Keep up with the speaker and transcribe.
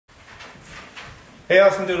Hey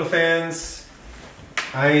AussieDoodle fans,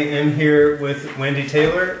 I am here with Wendy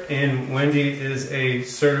Taylor, and Wendy is a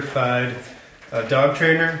certified dog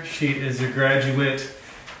trainer. She is a graduate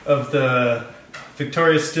of the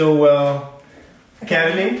Victoria Stilwell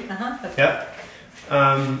Academy. Yep.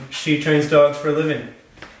 She trains dogs for a living.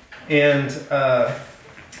 And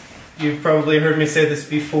you've probably heard me say this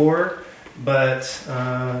before, but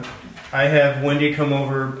I have Wendy come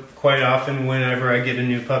over quite often whenever I get a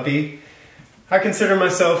new puppy. I consider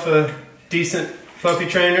myself a decent puppy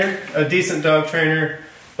trainer, a decent dog trainer,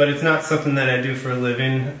 but it's not something that I do for a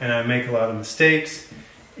living, and I make a lot of mistakes.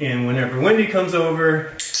 And whenever Wendy comes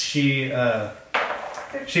over, she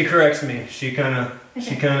corrects me. She kind of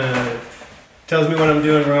tells me what I'm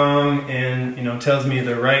doing wrong, and tells me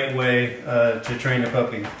the right way to train a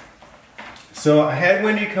puppy. So I had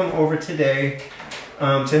Wendy come over today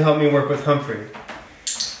to help me work with Humphrey.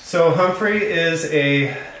 So Humphrey is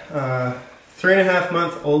a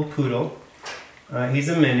 3.5-month-old poodle. He's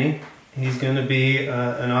a mini. He's going to be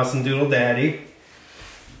an AussieDoodle daddy.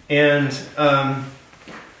 And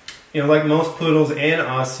like most poodles and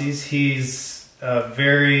Aussies, he's a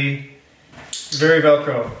very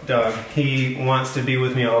Velcro dog. He wants to be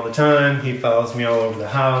with me all the time. He follows me all over the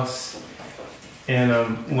house.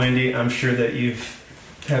 And Wendy, I'm sure that you've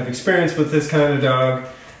have experience with this kind of dog,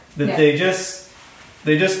 that yeah, they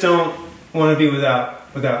just don't want to be without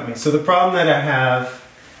me. So the problem that I have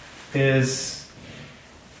is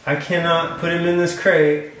I cannot put him in this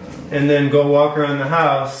crate and then go walk around the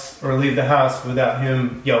house or leave the house without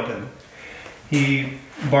him yelping. He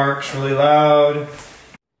barks really loud.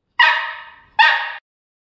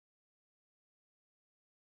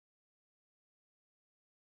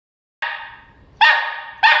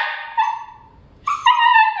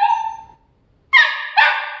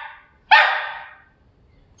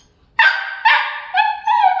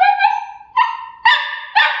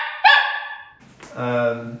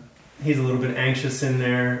 He's a little bit anxious in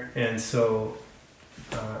there, and so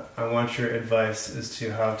I want your advice as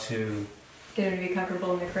to how to get him to be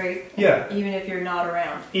comfortable in the crate. Yeah. Even if you're not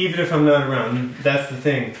around. Even if I'm not around, that's the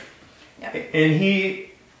thing. Yeah. And he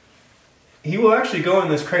will actually go in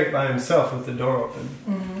this crate by himself with the door open.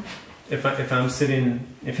 Mm-hmm. If I'm sitting,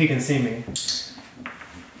 if he can see me.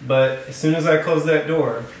 But as soon as I close that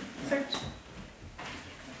door. Search.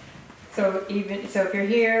 So if you're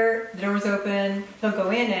here, the door's open, he'll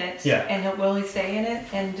go in it. Yeah. And will he stay in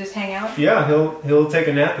it and just hang out? Yeah, he'll take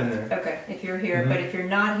a nap in there. Okay, if you're here, mm-hmm, but if you're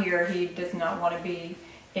not here, he does not want to be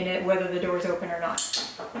in it, whether the door's open or not.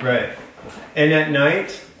 Right. And at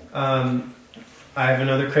night, I have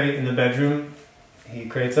another crate in the bedroom. He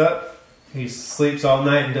crates up, he sleeps all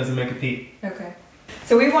night and doesn't make a peep. Okay.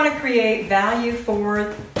 So we want to create value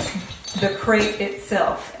for the crate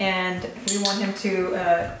itself, and we want him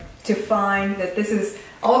to find that this is,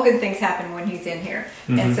 all good things happen when he's in here.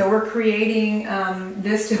 Mm-hmm. And so we're creating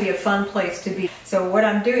this to be a fun place to be. So what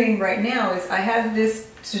I'm doing right now is I have this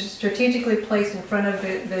strategically placed in front of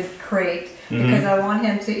the crate, mm-hmm, because I want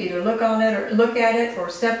him to either look at it or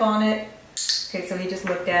step on it. Okay, so he just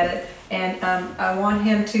looked at it, and I want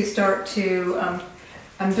him to start to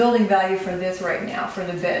I'm building value for this right now, for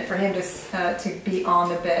the bed, for him to be on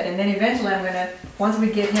the bed. And then eventually I'm going to, once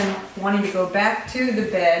we get him wanting to go back to the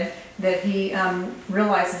bed, that he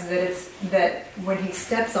realizes that when he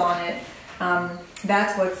steps on it,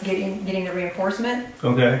 that's what's getting the reinforcement.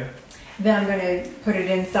 Okay. Then I'm going to put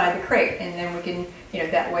it inside the crate, and then we can,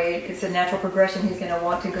 that way it's a natural progression. He's going to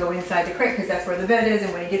want to go inside the crate because that's where the bed is,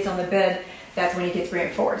 and when he gets on the bed, that's when he gets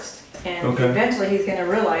reinforced. And okay, eventually he's going to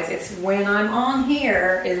realize it's when I'm on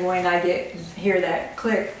here is when I hear that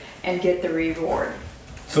click and get the reward.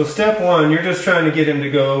 So step one, you're just trying to get him to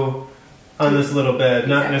go on this little bed,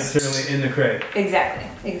 exactly, not necessarily in the crate.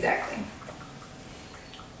 Exactly.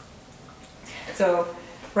 So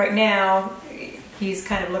right now he's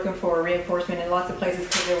kind of looking for reinforcement in lots of places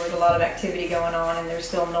because there was a lot of activity going on and there's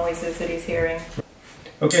still noises that he's hearing.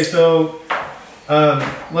 Okay, so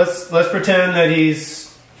let's pretend that he's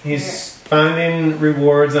finding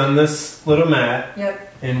rewards on this little mat.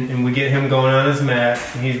 Yep. And we get him going on his mat,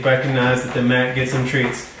 and he's recognized that the mat gets him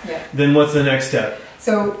treats. Yep. Then what's the next step?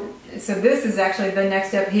 So this is actually the next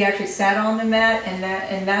step. He actually sat on the mat,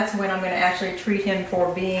 and that's when I'm going to actually treat him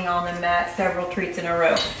for being on the mat several treats in a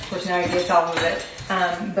row. Of course, now he gets off of it.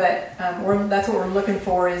 That's what we're looking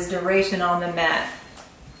for, is duration on the mat.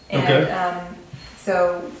 And, okay.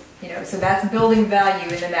 So that's building value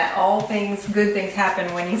in the mat. All good things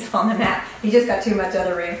happen when he's on the mat. He just got too much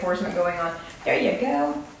other reinforcement going on. There you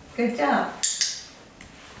go. Good job.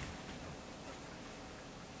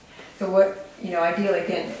 So what, ideally,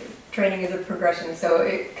 again, training is a progression, so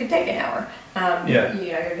it could take an hour. Yeah.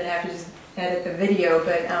 You know, you're gonna have to just edit the video,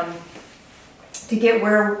 but to get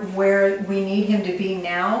where we need him to be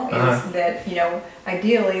now is that, you know,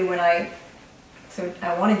 ideally when I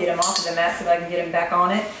want to get him off of the mat so that I can get him back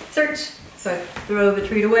on it. Search. So I throw the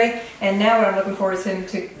treat away, and now what I'm looking for is him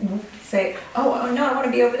to say, oh no, I want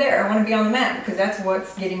to be over there. I want to be on the mat, because that's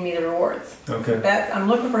what's getting me the rewards. Okay. I'm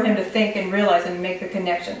looking for him to think and realize and make the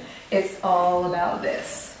connection. It's all about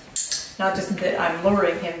this, not just that I'm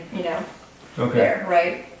luring him, you know. Okay. There,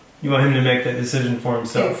 right? You want him to make that decision for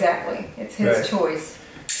himself. Exactly. It's his choice.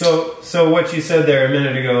 So what you said there a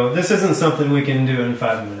minute ago, this isn't something we can do in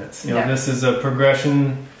 5 minutes. You know, this is a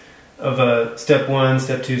progression of a step 1,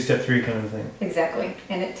 step 2, step 3 kind of thing. Exactly.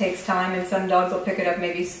 And it takes time, and some dogs will pick it up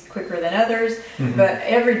maybe quicker than others, but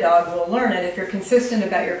every dog will learn it if you're consistent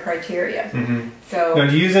about your criteria. So now,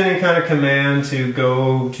 do you use any kind of command to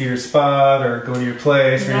go to your spot or go to your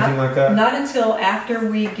place or anything like that? Not until after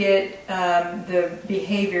we get the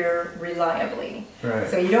behavior reliably. Right.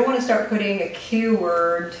 So you don't want to start putting a cue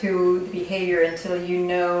word to the behavior until you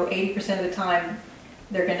know 80% of the time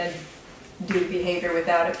they're going to do behavior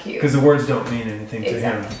without a cue. Because the words don't mean anything to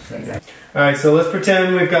him. Exactly. All right, so let's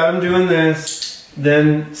pretend we've got him doing this.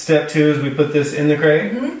 Then step 2 is we put this in the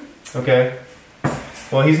crate. Okay.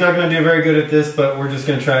 Well, he's not going to do very good at this, but we're just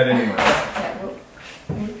going to try it anyway. Yeah,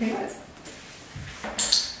 okay, guys.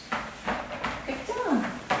 Good job.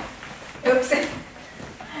 Oops.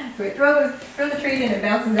 So we throw the treat and it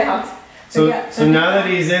bounces out. So now that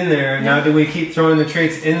he's in there, now do we keep throwing the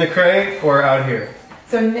treats in the crate or out here?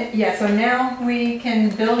 So now we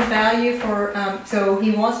can build value for, so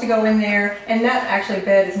he wants to go in there, and that actually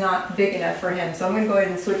bed is not big enough for him. So I'm going to go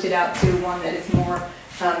ahead and switch it out to one that is more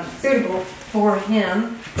suitable for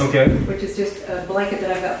him. Okay. Which is just a blanket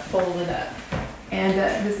that I've got folded up. And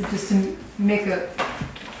this is just to make a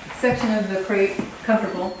section of the crate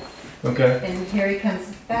comfortable. Okay. And here he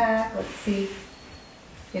comes back. Let's see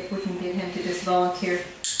if we can get him to just volunteer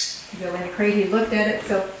to go in the crate. He looked at it,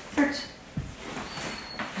 so search.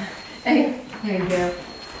 Hey, there you go.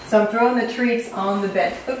 So I'm throwing the treats on the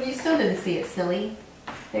bed. Oh, you still didn't see it, silly.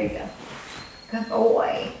 There you go. Good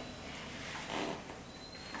boy.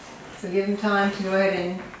 So give him time to go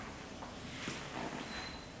ahead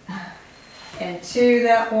and chew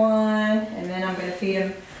that one, and then I'm going to feed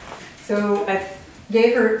him. So I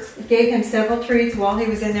gave him several treats while he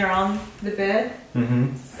was in there on the bed.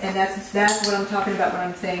 And that's what I'm talking about when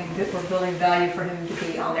I'm saying that we're building value for him to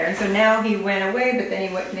be on there. And so now he went away, but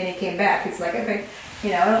then he came back. It's like, okay, you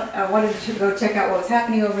know, I wanted to go check out what was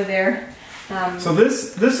happening over there. So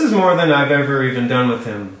this is more than I've ever even done with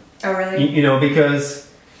him. Oh, really? You know,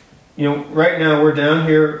 because, you know, right now we're down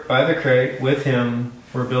here by the crate with him.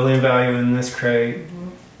 We're building value in this crate.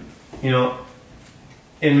 You know,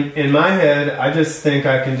 in my head, I just think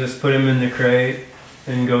I can just put him in the crate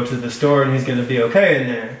and go to the store and he's going to be okay in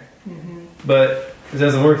there. But it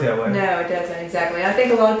doesn't work that way. No, it doesn't, exactly. I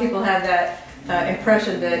think a lot of people have that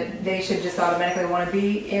impression that they should just automatically want to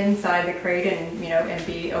be inside the crate and, you know, and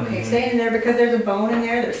be okay staying in there because there's a bone in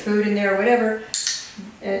there, there's food in there, whatever.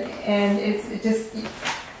 And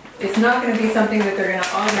it's not going to be something that they're going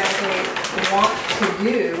to automatically want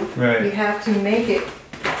to do. Right. You have to make it,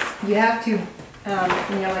 you have to,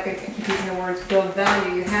 you know, like I keep using the words build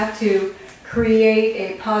value, you have to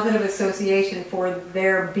create a positive association for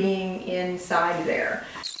their being inside there.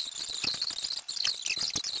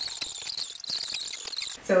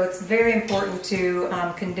 So it's very important to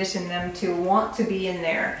condition them to want to be in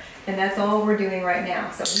there. And that's all we're doing right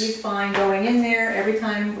now. So he's fine going in there. Every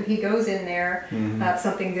time he goes in there,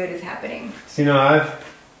 something good is happening. So, you know,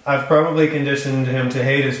 I've probably conditioned him to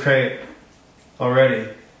hate his crate already.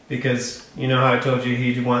 Because, you know how I told you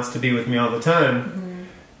he wants to be with me all the time.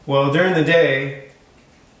 Well, during the day,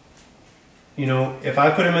 you know, if I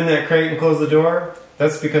put him in that crate and close the door,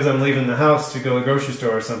 that's because I'm leaving the house to go to the grocery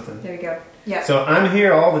store or something. There you go. Yeah. So I'm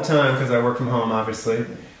here all the time because I work from home, obviously.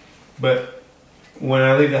 But when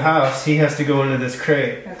I leave the house, he has to go into this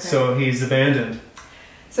crate. Okay. So he's abandoned.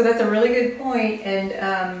 So that's a really good point,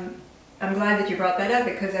 and I'm glad that you brought that up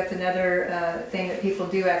because that's another thing that people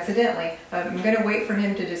do accidentally. I'm going to wait for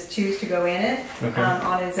him to just choose to go in it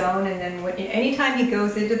on his own, and then anytime he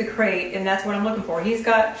goes into the crate, and that's what I'm looking for. He's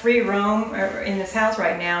got free roam in this house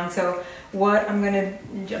right now, and so what I'm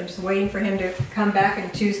just waiting for him to come back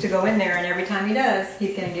and choose to go in there, and every time he does,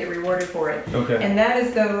 he's going to get rewarded for it. Okay. And that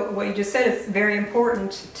is what you just said is very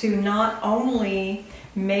important to not only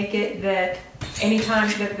make it that anytime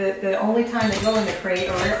the only time they go in the crate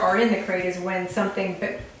or are in the crate is when something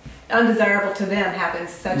undesirable to them happens,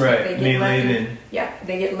 such that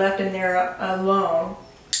they get left in there alone.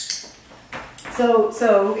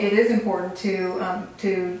 So it is important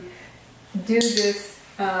to do this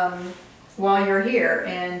while you're here,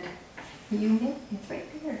 and it's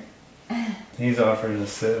right there. He's offering to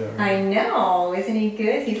sit. I know, isn't he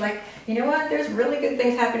good? He's like, you know what? There's really good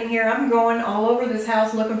things happening here. I'm going all over this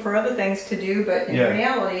house looking for other things to do, but in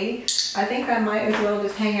reality, I think I might as well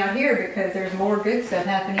just hang out here because there's more good stuff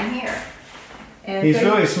happening here. And he's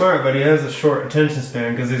really smart, but he has a short attention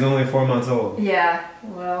span because he's only 4 months old. Yeah,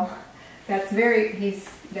 well, that's very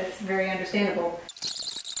understandable.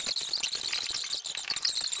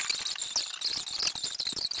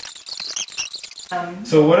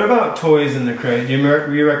 So what about toys in the crate? Do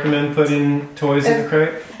you recommend putting toys in the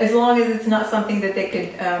crate? As long as it's not something that they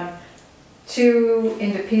could chew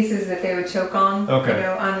into pieces that they would choke on, okay. You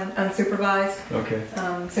know, unsupervised. Okay.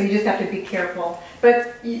 So you just have to be careful.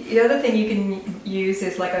 But the other thing you can use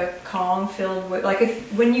is like a Kong filled with, like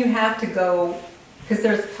when you have to go, because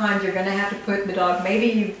there's times you're going to have to put the dog,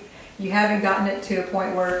 maybe you haven't gotten it to a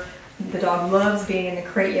point where the dog loves being in the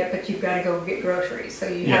crate yet, but you've got to go get groceries, so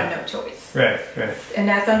you have no choice. Right. And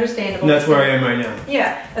that's understandable. And that's where I am right now.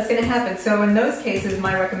 Yeah, that's going to happen. So in those cases,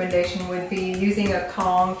 my recommendation would be using a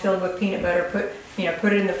Kong filled with peanut butter.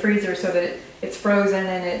 Put it in the freezer so that it's frozen,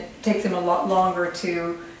 and it takes them a lot longer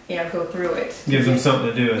to go through it. Gives them something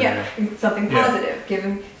to do in there. Something positive. Give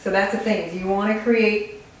them. So that's the thing. Is you want to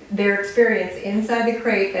create their experience inside the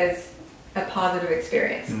crate as a positive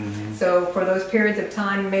experience. Mm-hmm. So for those periods of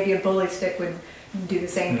time, maybe a bully stick would do the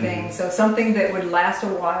same thing. So something that would last a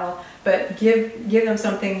while, but give them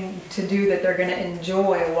something to do that they're going to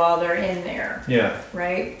enjoy while they're in there. Yeah.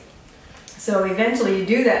 Right. So eventually you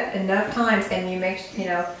do that enough times, and you make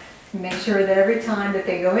sure that every time that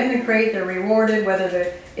they go in the crate, they're rewarded,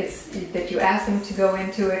 whether it's that you ask them to go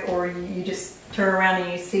into it or you just turn around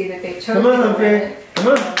and you see that they chose to go in it.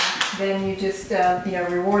 Come on. Then you just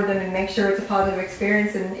reward them and make sure it's a positive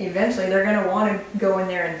experience, and eventually they're going to want to go in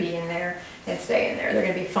there and be in there and stay in there. They're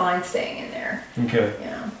going to be fine staying in there. Okay.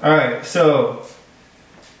 Yeah. All right. So,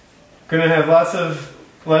 going to have lots of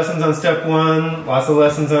lessons on step 1, lots of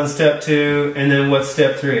lessons on step 2, and then what's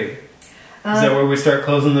step 3? Is that where we start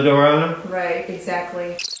closing the door on them? Right.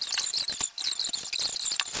 Exactly.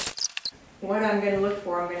 What I'm going to look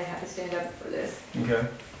for, I'm going to have to stand up for this. Okay.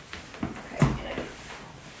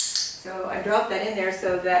 So I dropped that in there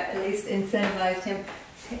so that at least incentivized him.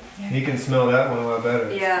 He can smell that one a lot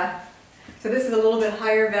better. Yeah. So this is a little bit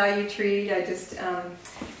higher value treat. I just,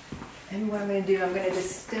 and what I'm going to do, I'm going to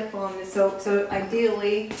just step on this. So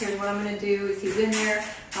ideally, here's what I'm going to do is he's in there.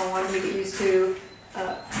 I want him to get used to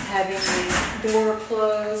having the door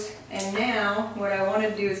closed. And now what I want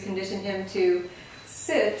to do is condition him to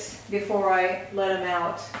sit before I let him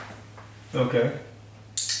out. Okay.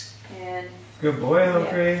 And good boy,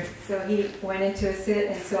 Humphrey. Yeah. So he went into a sit,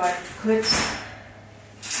 and so I clicked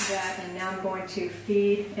that, and now I'm going to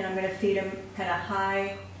feed, and I'm going to feed him kind of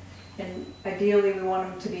high, and ideally we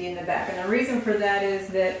want him to be in the back. And the reason for that is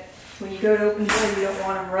that when you go to open the door, you don't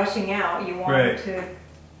want him rushing out. You want him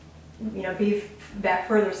to, be back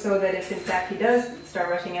further so that if in fact he does start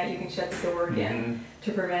rushing out, you can shut the door again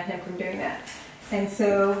to prevent him from doing that. And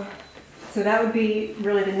so that would be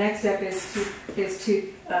really the next step is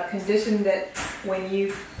to condition that when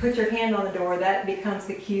you put your hand on the door, that becomes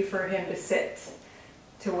the cue for him to sit,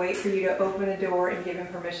 to wait for you to open the door and give him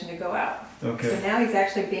permission to go out. Okay. So now he's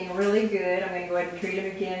actually being really good. I'm going to go ahead and treat him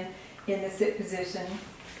again in the sit position.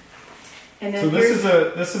 And then so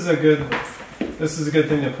this is a good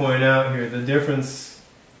thing to point out here. The difference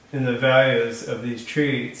in the values of these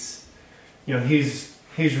treats.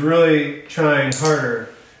 He's really trying harder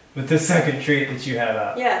with the second treat that you have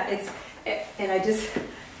out. Yeah,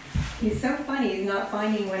 he's so funny. He's not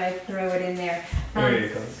finding when I throw it in there. There you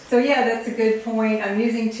go. So yeah, that's a good point. I'm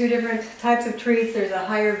using 2 different types of treats. There's a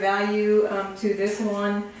higher value to this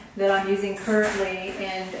one that I'm using currently,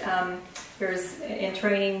 and in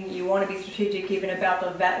training you want to be strategic even about the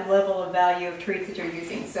level of value of treats that you're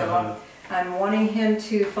using. So I'm wanting him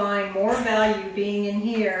to find more value being in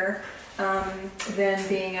here than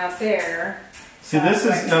being out there. See, this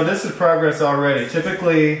is progress already.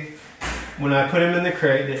 Typically, when I put him in the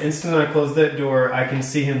crate, the instant I close that door, I can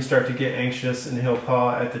see him start to get anxious and he'll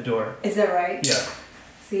paw at the door. Is that right? Yeah.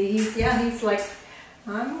 See, he's like,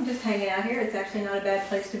 I'm just hanging out here. It's actually not a bad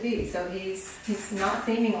place to be. So he's not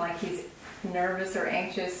seeming like he's nervous or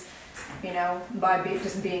anxious, by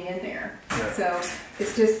just being in there. Yeah. So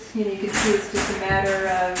it's just, you can see it's just a matter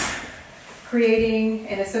of creating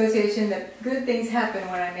an association that good things happen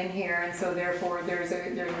when I'm in here, and so therefore there's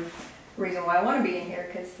a reason why I want to be in here,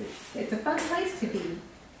 because it's a fun place to be.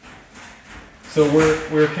 So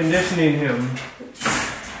we're conditioning him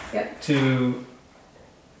to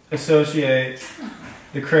associate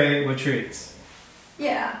the crate with treats.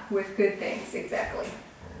 Yeah, with good things, exactly.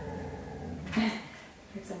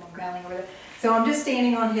 There's someone growling over there. So I'm just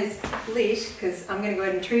standing on his leash because I'm going to go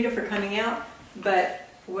ahead and treat him for coming out, but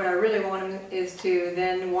what I really want him is to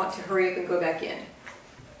then want to hurry up and go back in.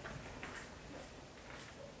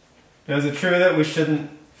 Now, is it true that we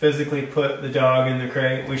shouldn't physically put the dog in the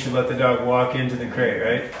crate? We should let the dog walk into the crate,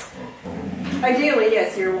 right? Ideally,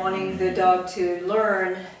 yes, you're wanting the dog to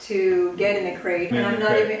learn to get in the crate, and I'm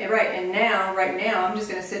not even right. And now, right now, I'm just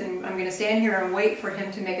going to sit and I'm going to stand here and wait for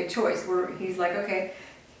him to make a choice. Where he's like, okay,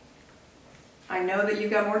 I know that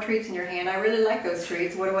you've got more treats in your hand. I really like those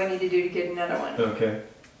treats. What do I need to do to get another one? Okay.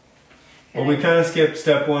 Well, we kind of skipped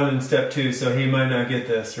step 1 and step 2, so he might not get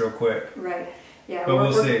this real quick. Right. Yeah. But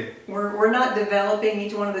we'll see. We're not developing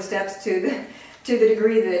each one of the steps to the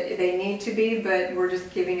degree that they need to be, but we're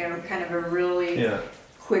just giving a kind of a really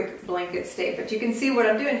quick blanket state. But you can see what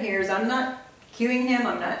I'm doing here is I'm not cueing him.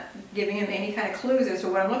 I'm not giving him any kind of clues as to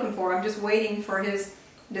what I'm looking for. I'm just waiting for his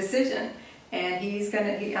decision, and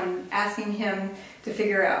I'm asking him to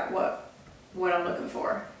figure out what I'm looking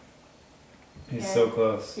for. He's so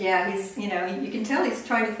close. Yeah, you can tell he's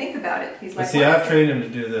trying to think about it. He's like, see, I've trained him to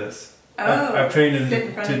do this. Oh, I've trained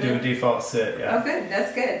him to do a default sit. Yeah. Oh, good.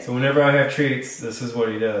 That's good. So whenever I have treats, this is what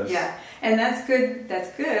he does. Yeah, and that's good.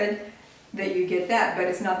 That's good that you get that, but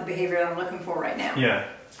it's not the behavior I'm looking for right now. Yeah,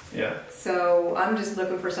 yeah. So I'm just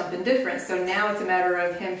looking for something different. So now it's a matter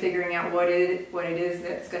of him figuring out what it is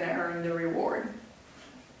that's going to earn the reward.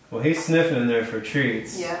 Well, he's sniffing in there for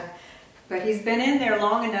treats. Yeah. But he's been in there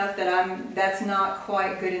long enough that that's not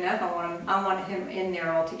quite good enough. I want him in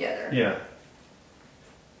there altogether. Yeah.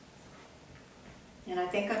 And I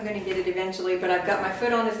think I'm going to get it eventually, but I've got my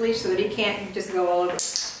foot on his leash so that he can't just go all over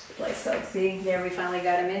the place. So see, there we finally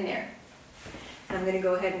got him in there. And I'm going to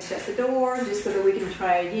go ahead and shut the door just so that we can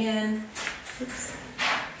try again. Oops.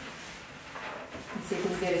 Let's see if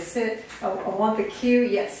we can get a sit. Oh, I want the cue.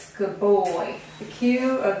 Yes, good boy. The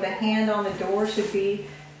cue of the hand on the door should be,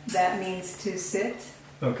 that means to sit.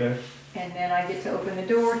 Okay. And then I get to open the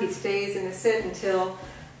door. He stays in the sit until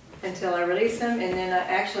I release him, and then I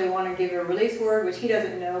actually want to give a release word, which he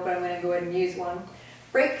doesn't know, but I'm going to go ahead and use one.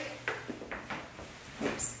 Break.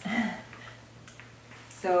 Oops.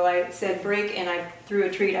 So I said break, and I threw a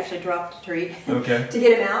treat, actually dropped a treat, okay. to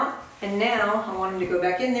get him out. And now I want him to go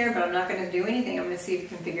back in there, but I'm not going to do anything. I'm going to see if he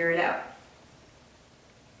can figure it out.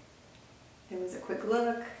 It was a quick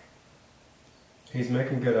look. He's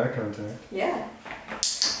making good eye contact. Yeah.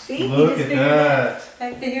 See? Look at that.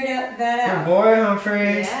 I figured that out. Good boy,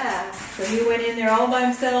 Humphrey. Yeah. So he went in there all by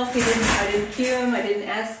himself. I didn't cue him. I didn't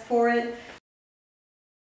ask for it.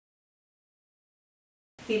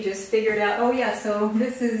 He just figured out, oh yeah, so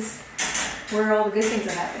this is where all the good things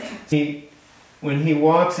are happening. When he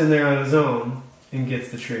walks in there on his own and gets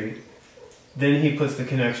the treat, then he puts the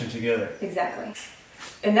connection together. Exactly.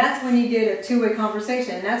 And that's when you get a two-way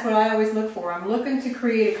conversation, and that's what I always look for. I'm looking to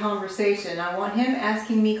create a conversation. I want him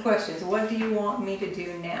asking me questions. What do you want me to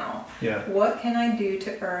do now? Yeah. What can I do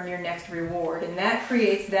to earn your next reward? And that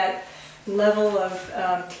creates that level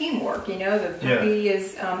of teamwork. You know, the puppy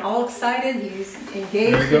is all excited. He's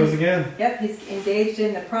engaged. There he goes again. Yep, he's engaged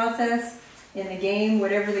in the process, in the game,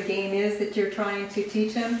 whatever the game is that you're trying to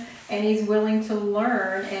teach him. And he's willing to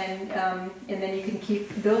learn, and then you can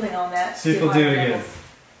keep building on that. See if we'll do it again.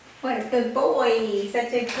 What a good boy!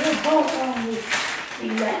 Such a good boy!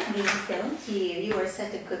 You like me, don't you? You are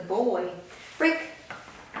such a good boy. Break!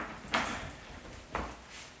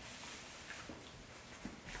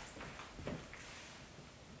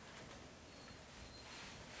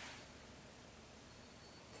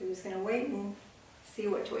 So we're just going to wait and see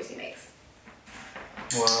what choice he makes.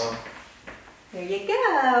 Wow. There you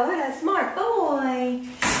go! What a smart boy!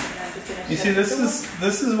 You see, this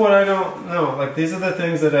is what I don't know. Like, these are the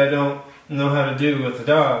things that I don't know how to do with the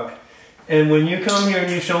dog. And when you come here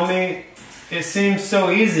and you show me, it seems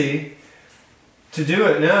so easy to do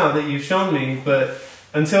it now that you've shown me, but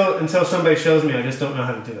until somebody shows me, I just don't know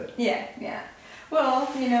how to do it. Yeah, yeah. Well,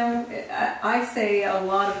 you know, I say a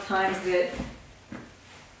lot of times that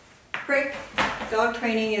break dog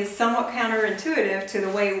training is somewhat counterintuitive to the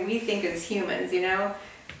way we think as humans, you know.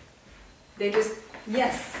 They just,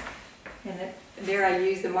 yes. And there I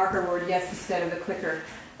use the marker word yes instead of the clicker.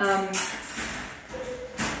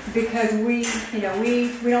 Because we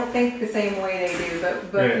don't think the same way they do.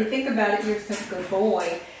 But if you think about it, you're such a good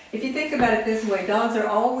boy. If you think about it this way, dogs are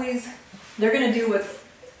always, they're going to do what's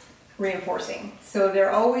reinforcing. So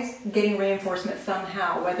they're always getting reinforcement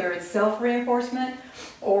somehow, whether it's self-reinforcement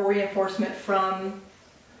or reinforcement from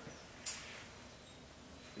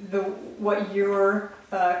what you're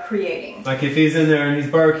creating. Like if he's in there and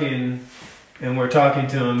he's barking and we're talking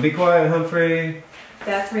to him, be quiet, Humphrey.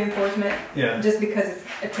 That's reinforcement. Yeah. Just because it's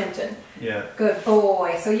attention. Yeah. Good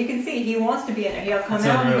boy. So you can see he wants to be in there. He'll come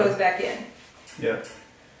out and he goes back in. Yeah.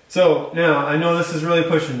 So now I know this is really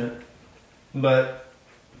pushing it, but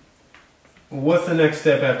what's the next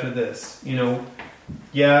step after this? You know,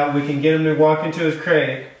 yeah, we can get him to walk into his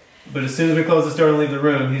crate, but as soon as we close the door and leave the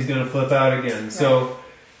room, he's going to flip out again. Right.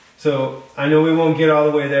 So I know we won't get all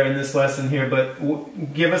the way there in this lesson here,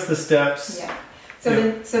 but give us the steps. Yeah.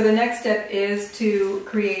 So the next step is to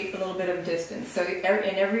create a little bit of distance. So in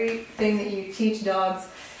everything that you teach dogs,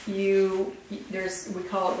 we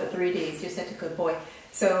call it the 3 Ds. You're such a good boy.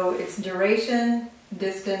 So it's duration,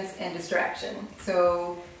 distance, and distraction.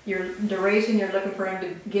 So your duration, you're looking for him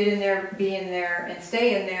to get in there, be in there, and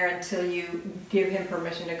stay in there until you give him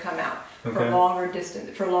permission to come out for longer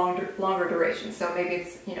distance, for longer duration. So maybe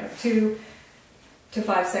it's 2 to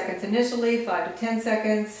 5 seconds initially, 5 to 10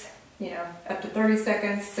 seconds. Up to 30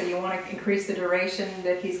 seconds. So you want to increase the duration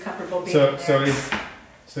that he's comfortable being in there.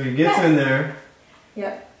 So he gets in there.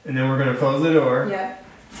 Yep. And then we're going to close the door. Yep.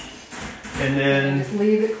 And then just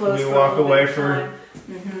leave it closed. We walk away for.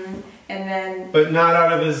 And then. But not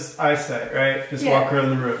out of his eyesight, right? Just walk around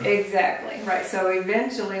the room. Exactly. Right. So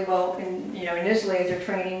eventually, initially as you're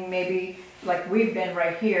training, maybe like we've been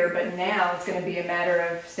right here, but now it's going to be a matter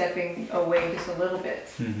of stepping away just a little bit.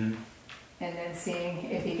 And then seeing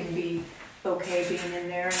if he can be okay being in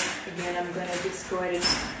there. Again, I'm going to just go ahead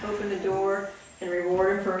and open the door and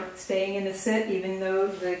reward him for staying in the sit, even though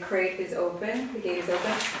the crate is open, the gate is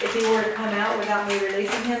open. If he were to come out without me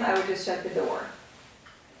releasing him, I would just shut the door.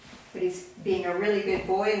 But he's being a really good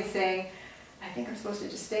boy and saying, I think I'm supposed to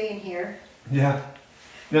just stay in here. Yeah.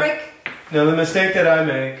 Break. Now the mistake that I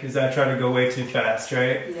make is I try to go way too fast,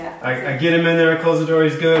 right? Yeah. I get him in there, I close the door,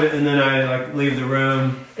 he's good, and then I leave the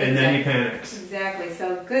room, and then he panics. Exactly.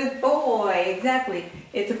 So good boy. Exactly.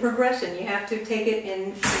 It's a progression. You have to take it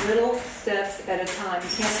in little steps at a time. You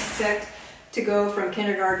can't expect to go from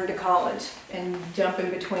kindergarten to college and jump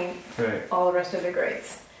in between all the rest of the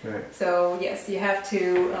grades. Right. So yes, you have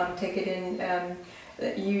to take it in.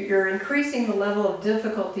 You're increasing the level of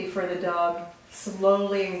difficulty for the dog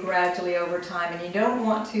slowly and gradually over time, and you don't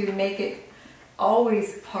want to make it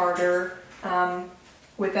always harder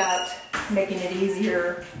without making it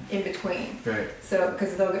easier in between. Right. So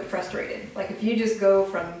because they'll get frustrated. Like if you just go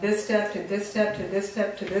from this step to this step to this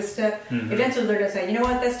step to this step, eventually they're going to say, you know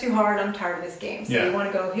what, that's too hard, I'm tired of this game. So you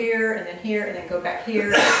want to go here and then go back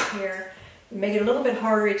here and here. Make it a little bit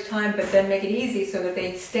harder each time, but then make it easy so that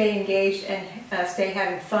they stay engaged and stay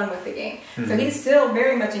having fun with the game. So he's still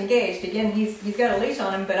very much engaged. Again, he's got a leash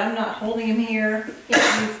on him, but I'm not holding him here.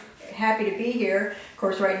 He's happy to be here. Of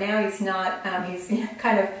course, right now he's not. He's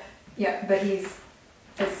kind of, but he's,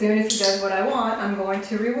 as soon as he does what I want, I'm going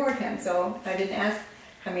to reward him. So I didn't ask.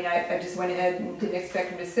 I mean, I just went ahead and didn't expect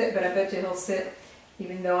him to sit, but I bet you he'll sit,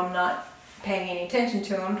 even though I'm not paying any attention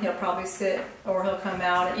to him. He'll probably sit, or he'll come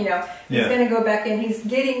out. He's going to go back in. He's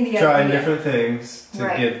getting the trying idea. Different things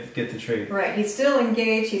to get the treat. Right. He's still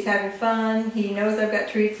engaged. He's having fun. He knows I've got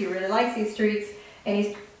treats. He really likes these treats, and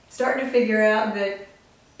he's starting to figure out that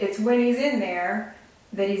it's when he's in there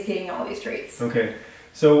that he's getting all these treats. Okay.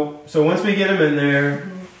 So once we get him in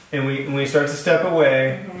there, and we start to step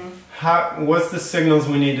away, what's the signals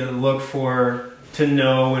we need to look for to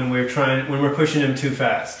know when we're pushing him too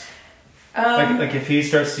fast? Like if he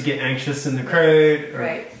starts to get anxious in the crate.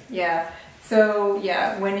 Right. Yeah. So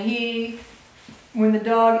when the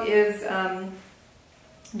dog is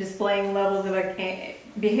displaying levels of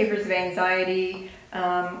behaviors of anxiety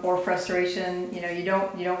or frustration, you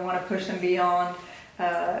don't want to push them beyond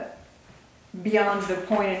the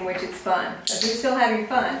point in which it's fun. If he's still having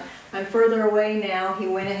fun, I'm further away now. He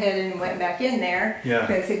went ahead and went back in there. Yeah.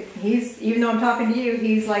 Because even though I'm talking to you,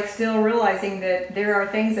 he's like still realizing that there are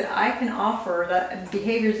things that I can offer, that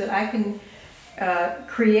behaviors that I can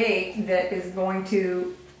create that is going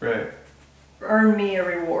to earn me a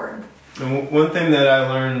reward. And one thing that I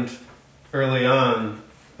learned early on,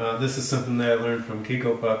 this is something that I learned from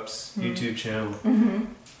Kiko Pup's YouTube channel,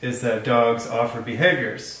 is that dogs offer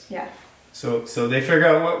behaviors. Yeah. So they figure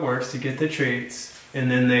out what works to get the treats, and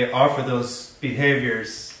then they offer those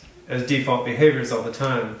behaviors as default behaviors all the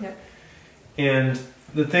time. Yep. And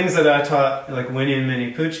the things that I taught, like Winnie and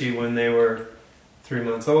Minnie Poochie, when they were 3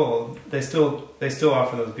 months old, they still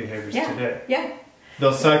offer those behaviors today. Yeah.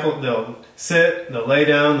 They'll cycle, they'll sit, they'll lay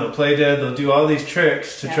down, they'll play dead, they'll do all these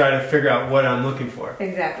tricks to try to figure out what I'm looking for.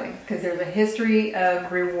 Exactly, because there's a history of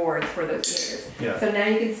rewards for those behaviors. Yeah. So now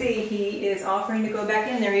you can see he is offering to go back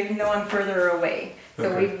in there even though I'm further away.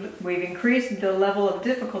 So we've increased the level of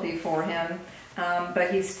difficulty for him,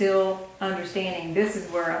 but he's still understanding this is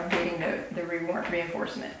where I'm getting the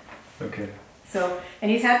reinforcement. Okay. So, and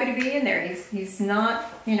he's happy to be in there. He's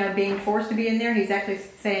not, being forced to be in there. He's actually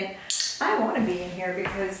saying, I want to be in here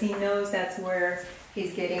because he knows that's where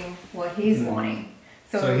he's getting what he's wanting.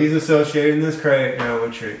 So he's associating this crate now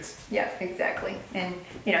with treats. Yeah, exactly. And,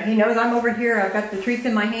 he knows I'm over here. I've got the treats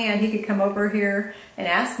in my hand. He could come over here and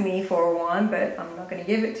ask me for one, but I'm not going to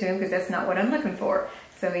give it to him because that's not what I'm looking for.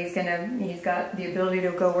 So he's got the ability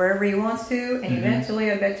to go wherever he wants to, and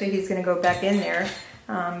eventually I bet you he's going to go back in there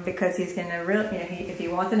because he's going to if he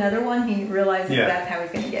wants another one, he realizes that's how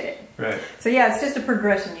he's going to get it. Right. So yeah, it's just a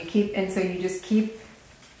progression. So you just keep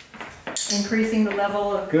increasing the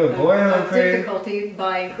level of difficulty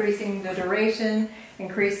by increasing the duration,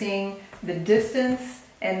 increasing the distance,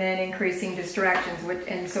 and then increasing distractions.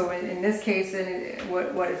 And so in this case,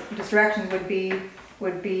 what distractions would be,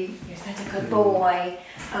 you're such a good boy,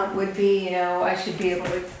 would be, I should be able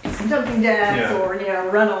to do some jumping jacks or,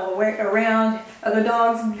 run all the way around, other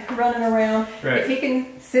dogs running around. Right. If he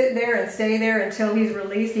can sit there and stay there until he's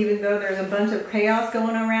released, even though there's a bunch of chaos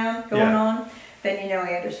going on, then he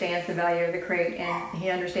understands the value of the crate and he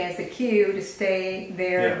understands the cue to stay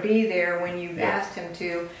there and be there when you've asked him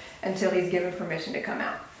to until he's given permission to come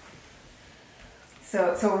out.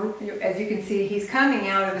 So as you can see, he's coming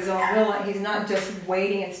out of his own will. He's not just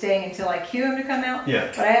waiting and staying until I cue him to come out. Yeah.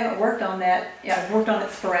 But I haven't worked on that. Yeah, I've worked on it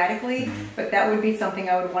sporadically, but that would be something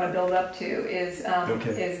I would want to build up to is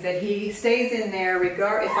that he stays in there if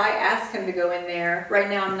I ask him to go in there. Right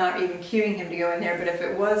now I'm not even cueing him to go in there, but if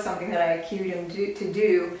it was something that I cued him to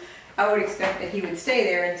do, I would expect that he would stay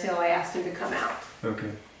there until I asked him to come out.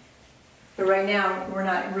 Okay. But right now we're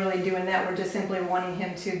not really doing that. We're just simply wanting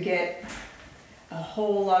him to get a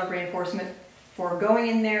whole lot of reinforcement for going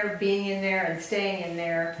in there, being in there, and staying in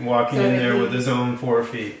there. Walking in there with his own 4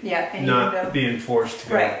 feet. Yeah. And not being forced to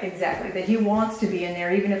go. Right, exactly. That he wants to be in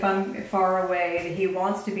there, even if I'm far away, that he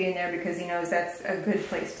wants to be in there because he knows that's a good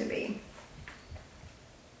place to be.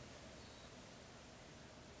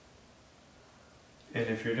 And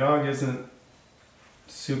if your dog isn't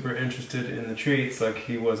super interested in the treats like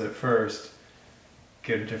he was at first,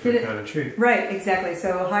 get a different kind of treat. Right, exactly.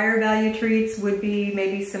 So higher value treats would be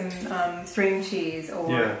maybe some string cheese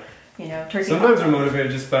or turkey. Sometimes they're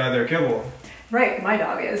motivated just by their kibble. Right, my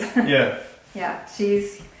dog is. Yeah. Yeah,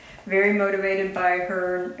 she's very motivated by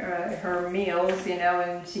her meals,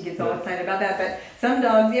 and she gets all excited about that. But some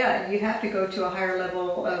dogs, you have to go to a higher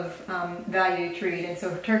level of value treat, and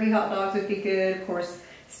so turkey hot dogs would be good. Of course,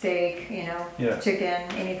 steak, chicken,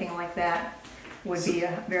 anything like that would be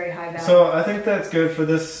a very high value. So I think that's good for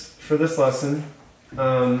this lesson.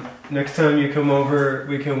 Next time you come over,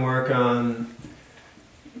 we can work on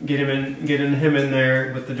getting him in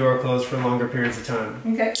there with the door closed for longer periods of time.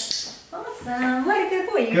 Okay. Awesome. What a good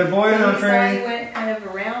boy. Good boy, Humphrey. He went kind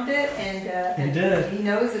of around it, and he did. He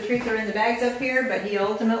knows the treats are in the bags up here, but he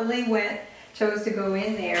ultimately chose to go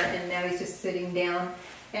in there, and now he's just sitting down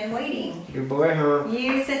and waiting. Good boy, huh?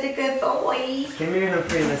 You're such a good boy. Come here,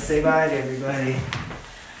 Humphrey. Let's say bye to everybody.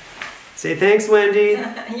 Say thanks, Wendy.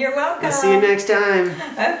 You're welcome. I'll see you next time.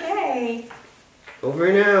 Okay. Over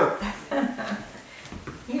and out.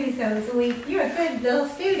 You're so sweet. You're a good little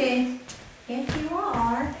student. Yes, you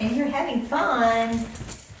are. And you're having fun.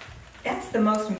 That's the most important.